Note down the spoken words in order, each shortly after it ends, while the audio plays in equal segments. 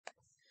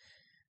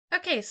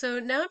Okay, so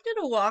now I'm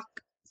going to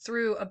walk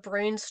through a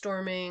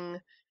brainstorming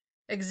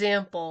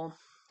example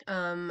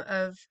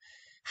of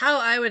how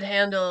I would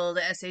handle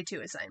the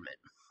SA2 assignment.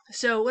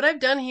 So what I've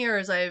done here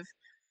is I've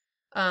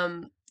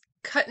um,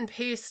 cut and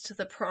paste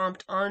the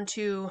prompt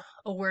onto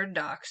a Word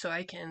doc so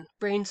I can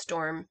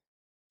brainstorm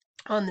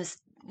on this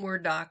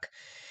Word doc.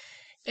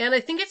 And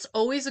I think it's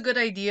always a good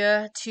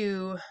idea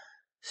to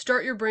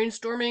start your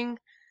brainstorming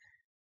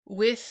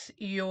with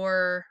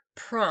your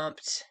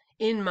prompt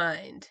in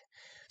mind.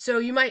 So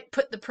you might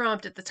put the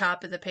prompt at the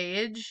top of the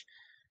page.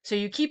 So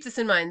you keep this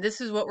in mind. This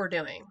is what we're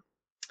doing.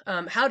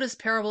 How does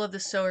Parable of the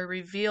Sower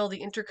reveal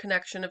the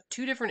interconnection of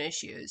two different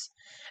issues?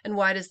 And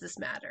why does this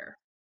matter?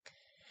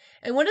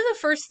 And one of the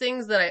first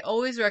things that I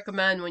always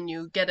recommend when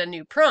you get a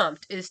new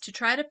prompt is to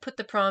try to put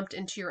the prompt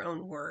into your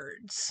own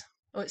words.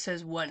 Oh, it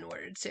says one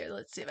word. So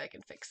let's see if I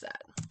can fix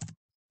that.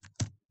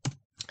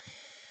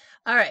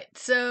 All right,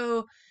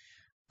 so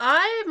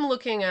I'm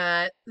looking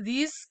at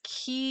these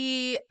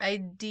key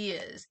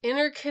ideas,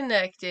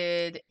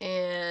 interconnected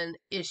and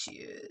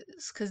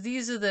issues, because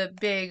these are the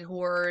big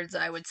words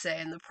I would say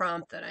in the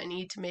prompt that I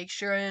need to make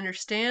sure I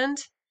understand.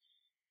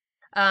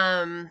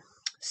 Um,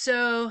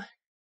 so,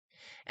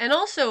 and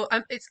also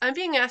I'm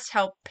being asked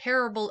how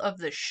Parable of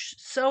the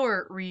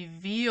Sower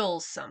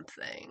reveals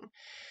something.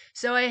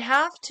 So I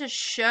have to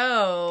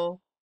show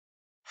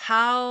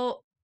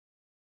how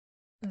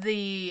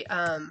the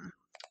um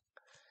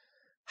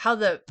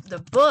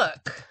the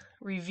book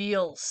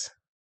reveals.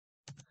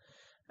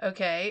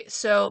 Okay,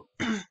 so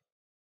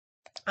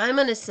I'm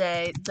going to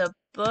say the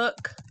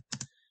book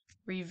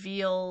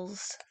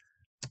reveals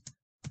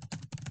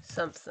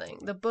something.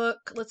 The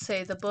book, let's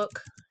say the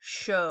book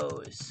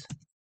shows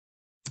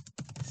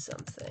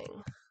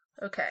something.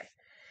 Okay,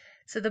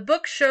 so the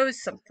book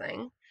shows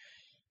something.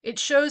 It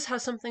shows how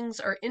some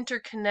things are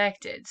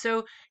interconnected.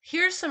 So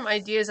here's some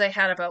ideas I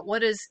had about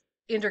what is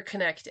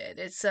interconnected.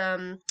 It's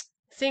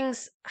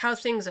how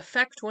things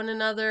affect one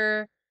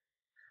another,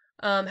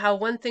 how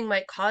one thing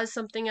might cause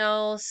something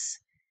else.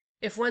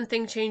 If one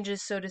thing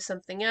changes, so does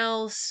something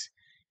else.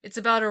 It's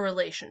about a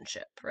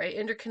relationship, right?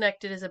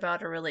 Interconnected is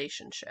about a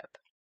relationship.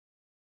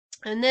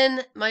 And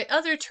then my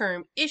other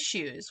term,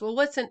 issues. Well,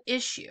 what's an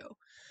issue?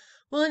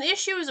 Well, an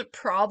issue is a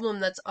problem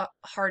that's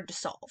hard to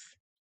solve.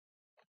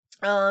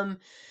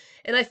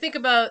 And I think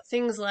about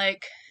things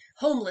like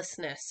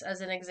homelessness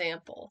as an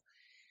example.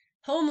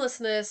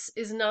 Homelessness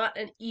is not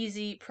an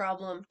easy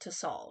problem to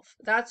solve.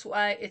 That's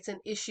why it's an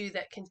issue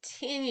that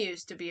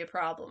continues to be a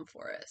problem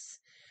for us.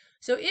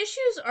 So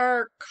issues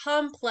are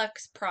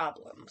complex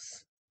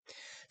problems.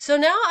 So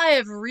now I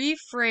have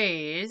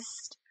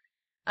rephrased,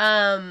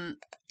 um,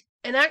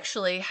 and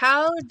actually,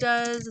 how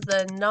does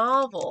the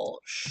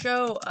novel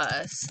show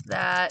us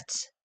that?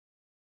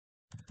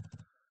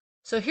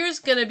 So here's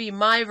going to be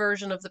my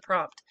version of the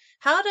prompt.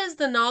 How does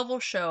the novel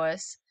show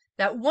us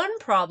that one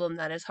problem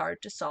that is hard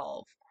to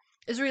solve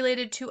is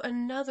related to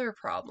another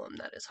problem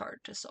that is hard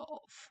to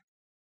solve?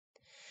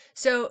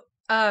 So,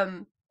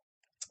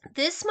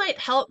 this might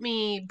help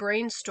me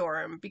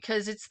brainstorm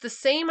because it's the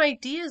same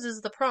ideas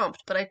as the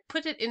prompt, but I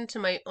put it into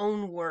my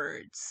own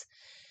words.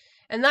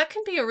 And that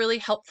can be a really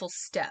helpful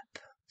step.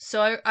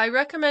 So I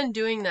recommend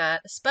doing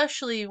that,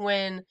 especially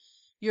when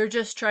you're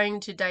just trying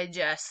to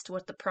digest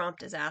what the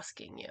prompt is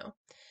asking you.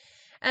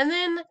 And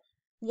then,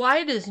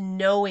 why does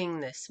knowing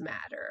this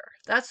matter?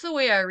 That's the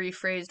way I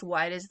rephrased,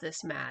 why does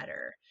this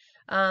matter?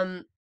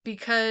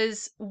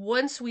 Because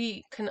once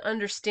we can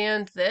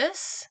understand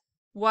this,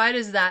 why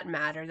does that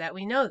matter that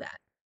we know that?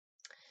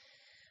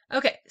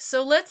 Okay,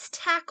 so let's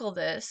tackle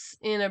this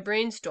in a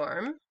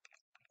brainstorm.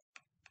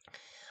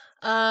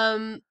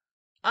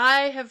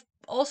 I have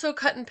also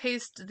cut and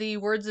pasted the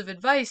words of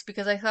advice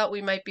because I thought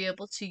we might be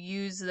able to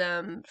use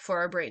them for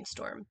our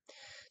brainstorm.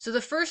 So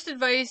the first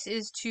advice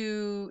is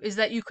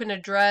that you can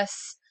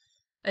address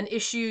an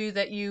issue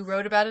that you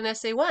wrote about in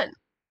essay 1.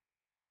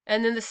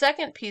 And then the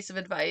second piece of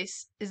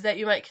advice is that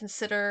you might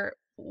consider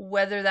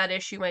whether that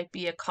issue might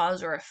be a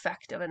cause or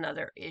effect of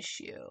another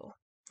issue.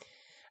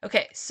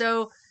 Okay,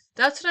 so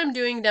that's what I'm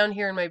doing down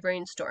here in my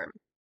brainstorm.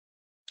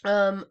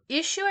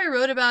 Issue I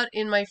wrote about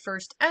in my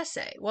first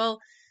essay. Well,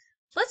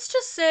 let's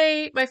just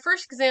say my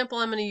first example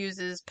I'm going to use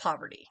is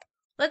poverty.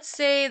 Let's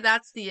say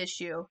that's the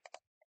issue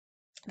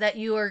that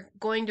you are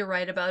going to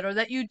write about or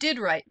that you did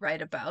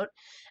write about.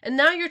 And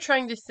now you're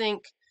trying to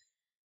think,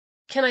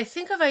 can I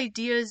think of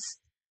ideas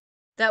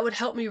that would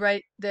help me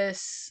write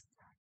this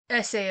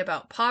essay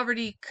about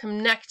poverty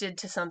connected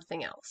to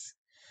something else?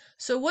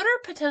 So what are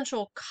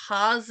potential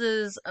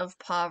causes of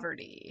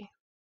poverty?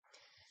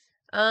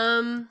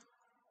 Um,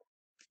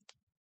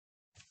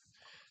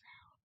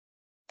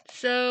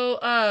 so,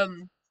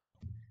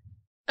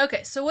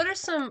 okay, so what are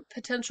some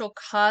potential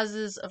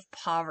causes of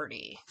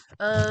poverty?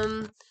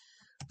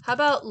 How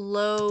about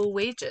low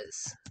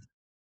wages?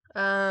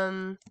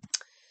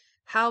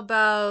 How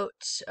about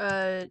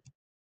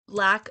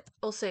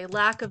we'll say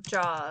lack of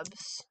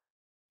jobs.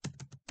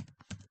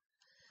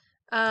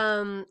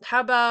 How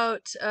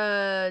about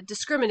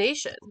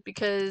discrimination?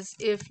 Because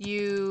if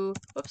you,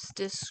 whoops,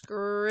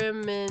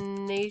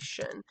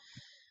 discrimination.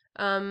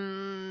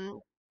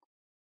 Because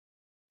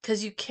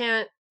you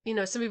can't,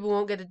 some people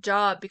won't get a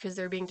job because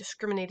they're being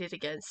discriminated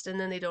against and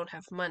then they don't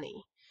have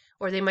money.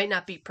 Or they might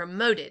not be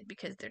promoted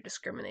because they're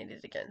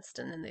discriminated against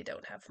and then they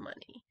don't have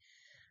money.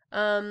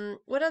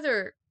 What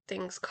other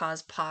things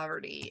cause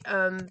poverty?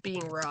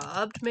 Being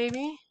robbed,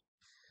 maybe?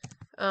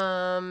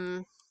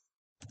 Um,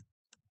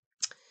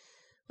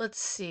 let's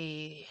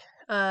see.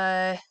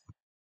 I'm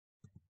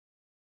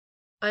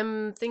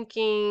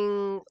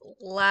thinking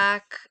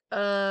lack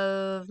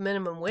of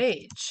minimum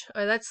wage.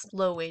 That's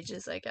low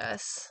wages, I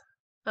guess.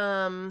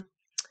 Um,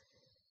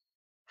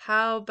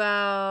 how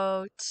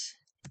about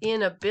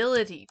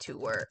inability to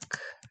work?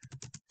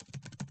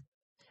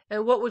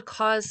 And what would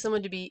cause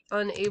someone to be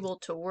unable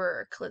to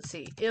work? Let's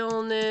see,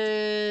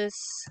 illness,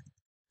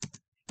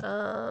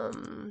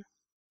 um,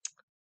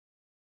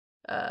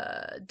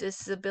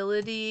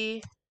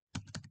 disability.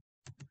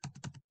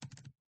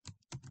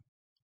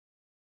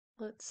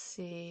 Let's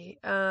see.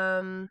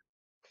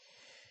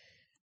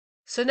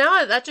 So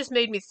now that just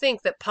made me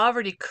think that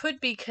poverty could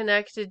be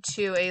connected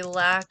to a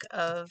lack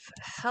of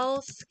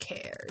health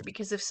care,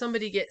 because if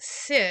somebody gets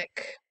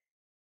sick,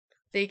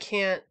 they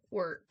can't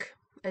work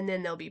and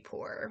then they'll be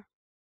poor.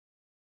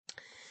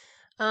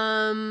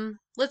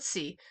 Let's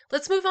see.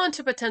 Let's move on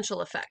to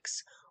potential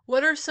effects.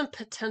 What are some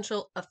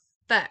potential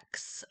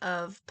effects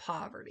of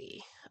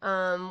poverty?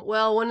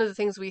 Well, one of the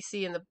things we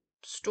see in the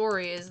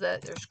story is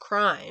that there's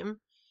crime,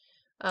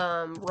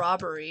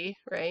 robbery,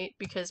 right?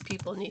 Because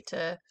people need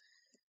to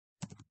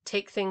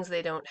take things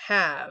they don't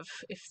have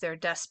if they're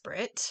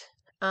desperate.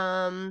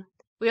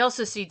 We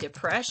also see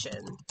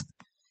depression.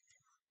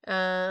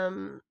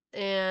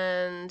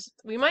 And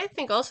we might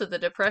think also that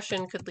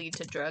depression could lead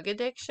to drug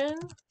addiction,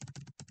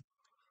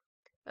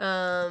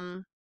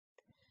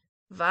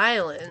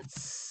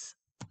 violence,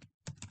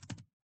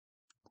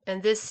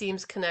 and this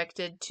seems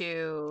connected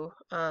to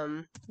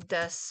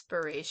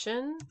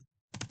desperation.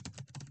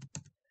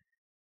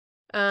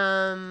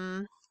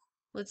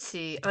 Let's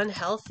see,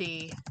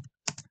 unhealthy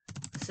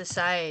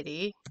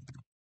society.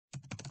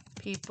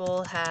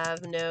 People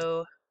have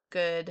no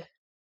good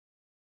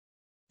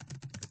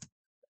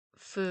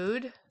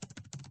food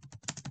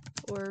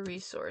or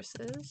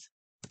resources.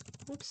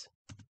 Oops.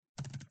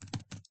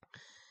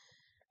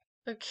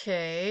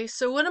 Okay,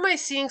 so what am I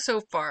seeing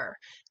so far?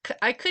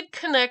 I could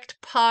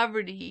connect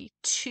poverty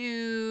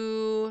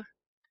to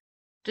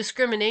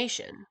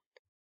discrimination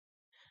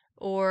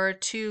or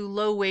to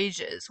low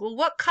wages. Well,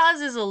 what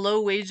causes a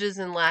low wages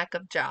and lack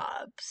of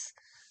jobs?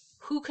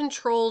 Who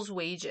controls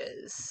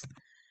wages?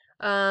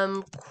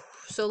 So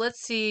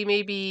let's see,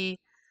 maybe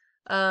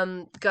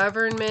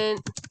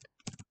government.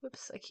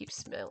 Whoops, I keep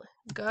smelling.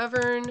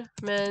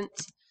 Government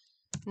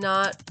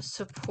not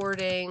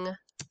supporting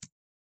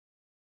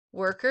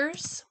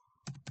workers.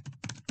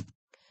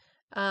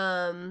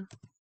 And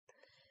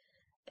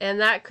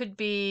that could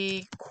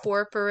be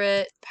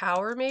corporate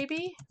power,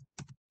 maybe.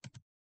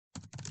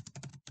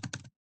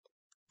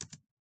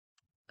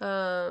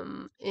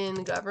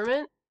 In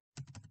government.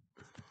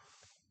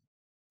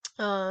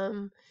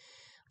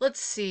 Let's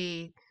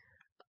see.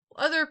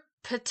 Other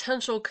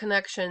potential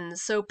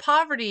connections. So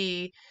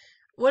poverty,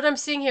 what I'm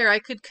seeing here, I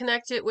could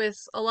connect it with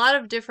a lot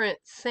of different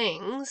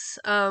things.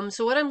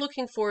 So what I'm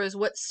looking for is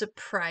what's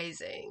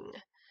surprising.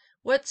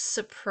 What's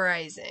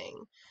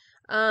surprising?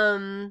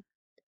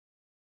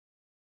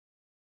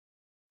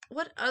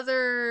 What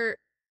other...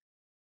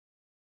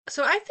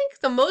 So I think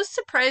the most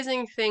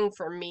surprising thing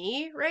for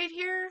me right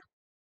here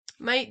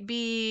might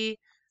be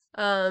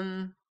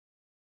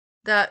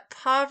that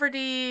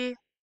poverty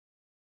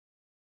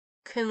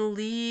can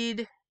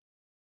lead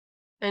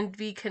and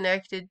be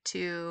connected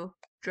to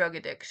drug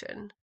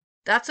addiction.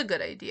 That's a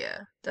good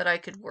idea that I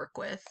could work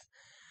with.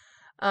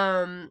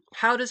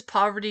 How does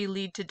poverty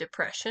lead to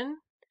depression?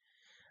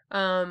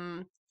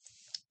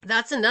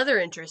 That's another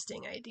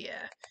interesting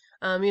idea.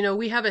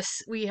 We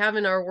have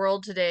in our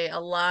world today a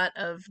lot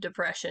of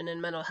depression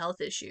and mental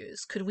health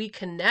issues. Could we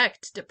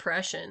connect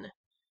depression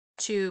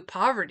to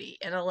poverty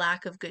and a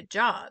lack of good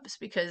jobs?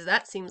 Because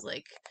that seems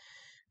like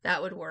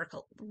that would work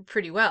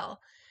pretty well.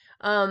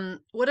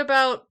 What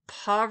about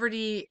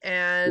poverty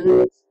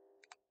and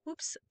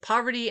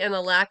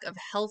a lack of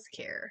health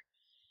care?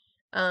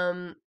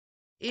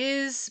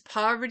 Is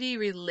poverty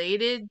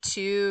related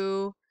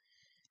to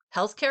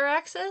healthcare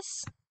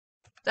access?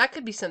 That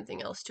could be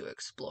something else to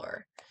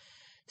explore.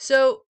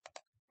 So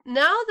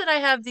now that I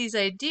have these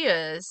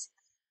ideas,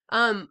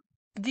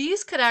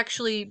 these could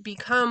actually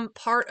become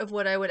part of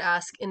what I would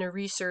ask in a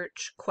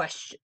research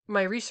question,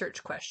 my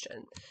research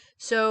question.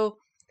 So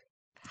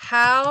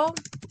how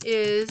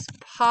is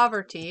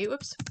poverty,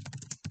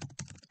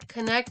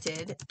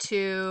 connected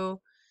to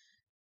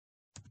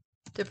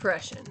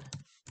depression?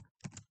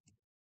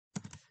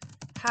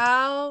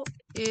 How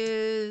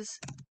is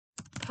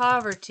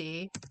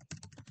poverty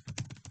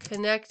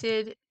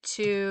connected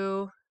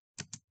to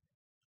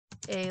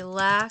a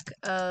lack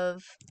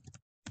of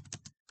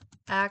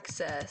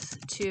access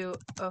to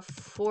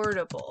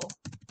affordable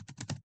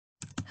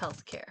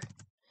healthcare.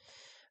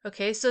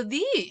 Okay, so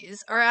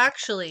these are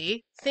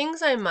actually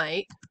things I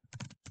might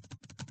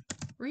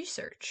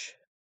research.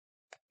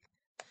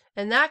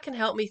 And that can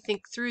help me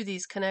think through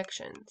these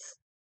connections.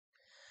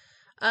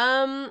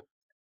 I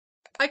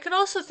could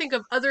also think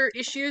of other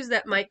issues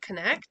that might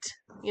connect.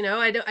 You know,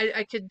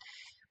 I could,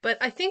 but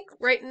I think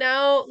right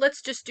now,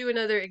 let's just do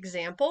another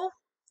example.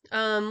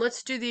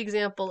 Let's do the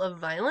example of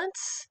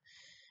violence.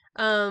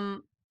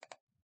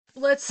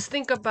 Let's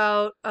think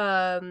about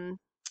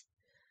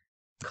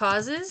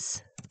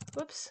causes.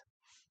 Whoops.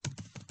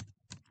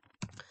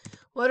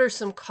 What are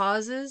some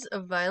causes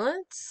of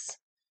violence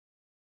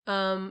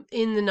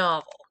in the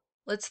novel?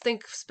 Let's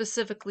think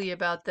specifically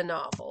about the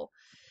novel.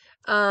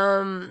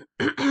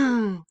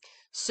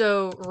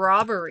 So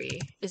robbery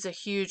is a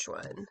huge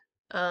one.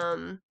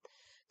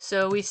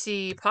 So we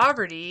see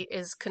poverty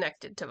is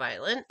connected to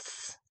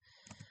violence.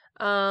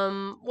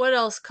 What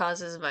else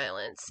causes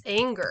violence?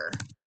 Anger.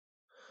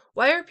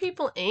 Why are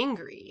people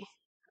angry?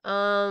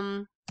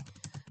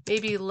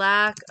 Maybe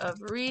lack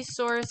of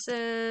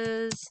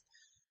resources,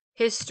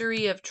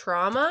 history of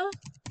trauma.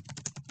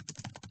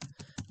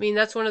 I mean,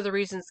 that's one of the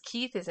reasons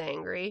Keith is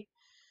angry.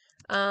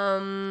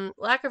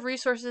 Lack of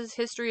resources,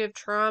 history of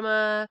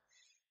trauma,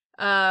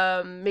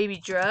 maybe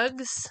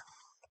drugs.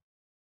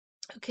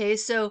 Okay,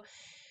 so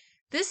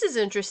this is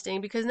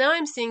interesting because now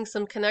I'm seeing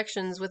some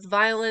connections with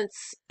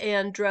violence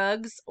and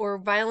drugs or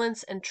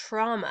violence and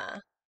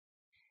trauma.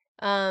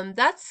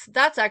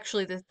 That's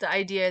actually the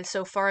idea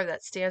so far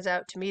that stands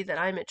out to me that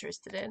I'm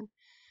interested in.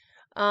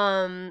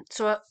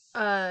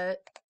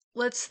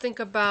 Let's think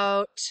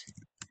about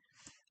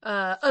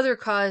other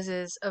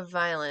causes of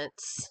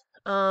violence.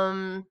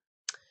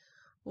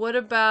 What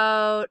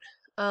about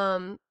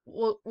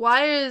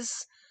why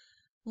is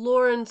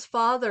Lauren's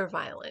father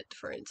violent,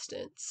 for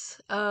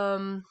instance?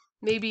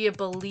 Maybe a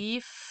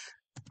belief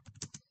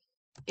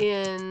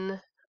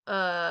in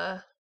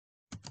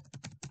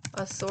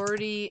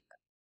authority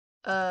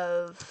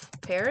of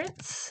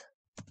parents.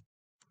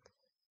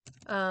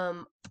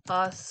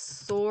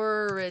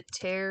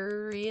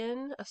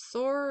 Authoritarian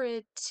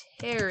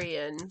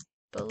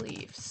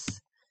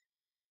beliefs.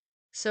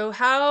 So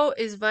how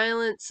is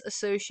violence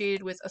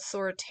associated with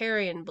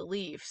authoritarian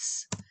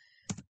beliefs?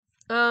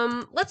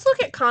 Let's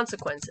look at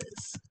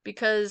consequences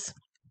because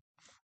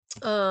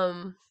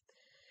we're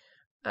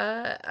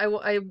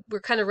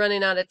kind of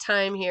running out of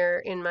time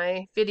here in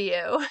my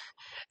video.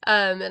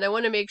 And I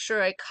want to make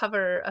sure I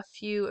cover a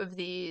few of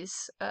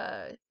these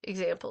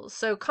examples.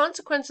 So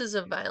consequences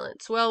of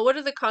violence. Well, what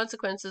are the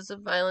consequences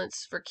of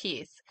violence for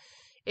Keith?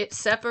 It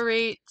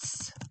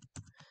separates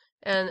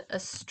and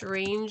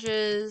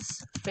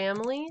estranges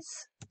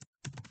families.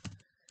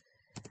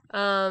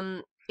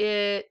 And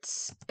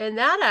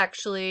that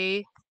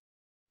actually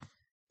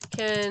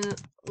can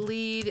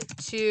lead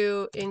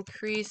to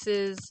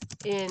increases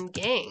in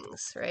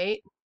gangs,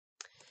 right?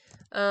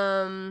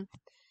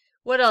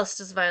 What else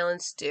does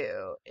violence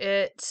do?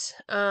 It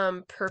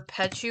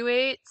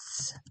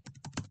perpetuates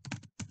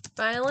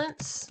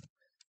violence,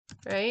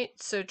 right?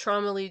 So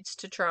trauma leads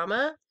to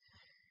trauma.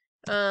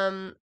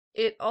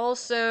 It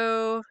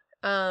also,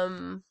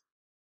 let's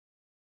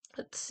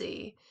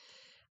see,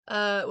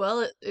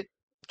 well, it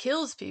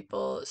kills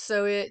people.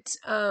 So it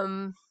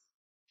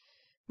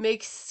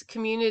makes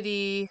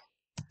community,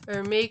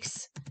 or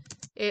makes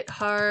it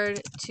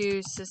hard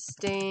to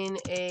sustain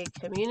a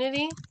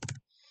community.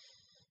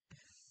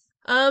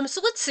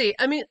 So let's see.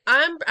 I mean,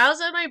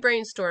 as of my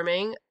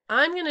brainstorming,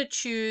 I'm going to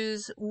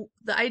choose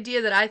the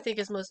idea that I think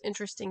is most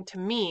interesting to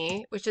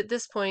me, which at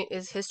this point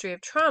is history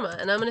of trauma.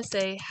 And I'm going to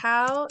say,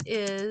 how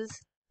is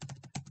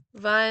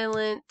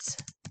violent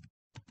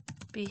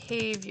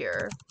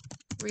behavior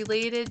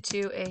related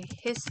to a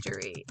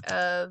history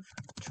of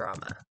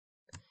trauma?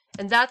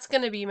 And that's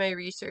going to be my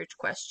research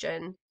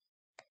question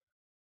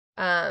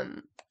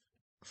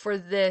for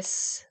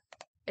this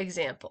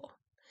example.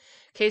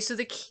 Okay, so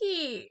the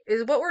key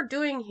is what we're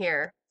doing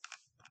here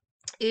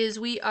is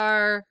we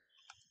are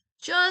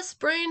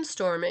just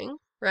brainstorming,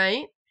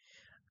 right?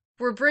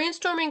 We're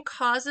brainstorming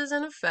causes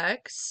and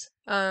effects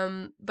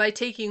by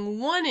taking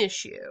one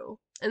issue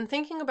and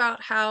thinking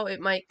about how it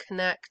might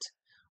connect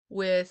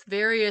with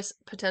various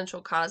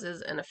potential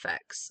causes and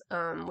effects,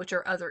 which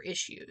are other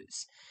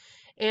issues.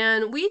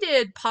 And we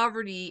did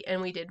poverty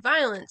and we did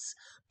violence,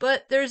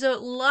 but there's a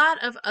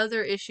lot of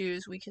other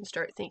issues we can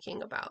start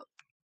thinking about.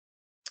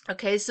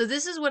 Okay, so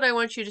this is what I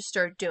want you to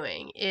start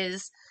doing,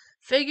 is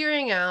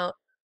figuring out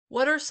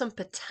what are some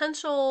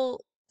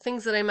potential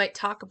things that I might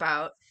talk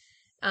about,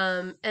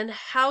 and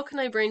how can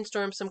I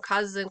brainstorm some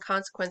causes and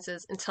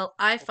consequences until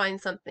I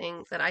find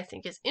something that I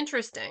think is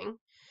interesting.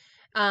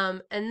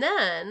 And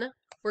then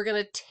we're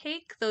going to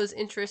take those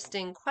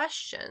interesting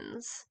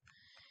questions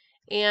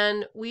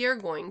and we are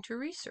going to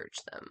research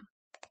them.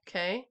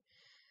 Okay?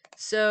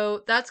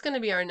 So that's going to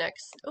be our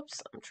next,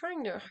 oops, I'm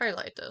trying to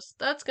highlight this.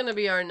 That's going to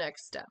be our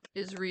next step,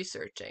 is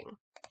researching.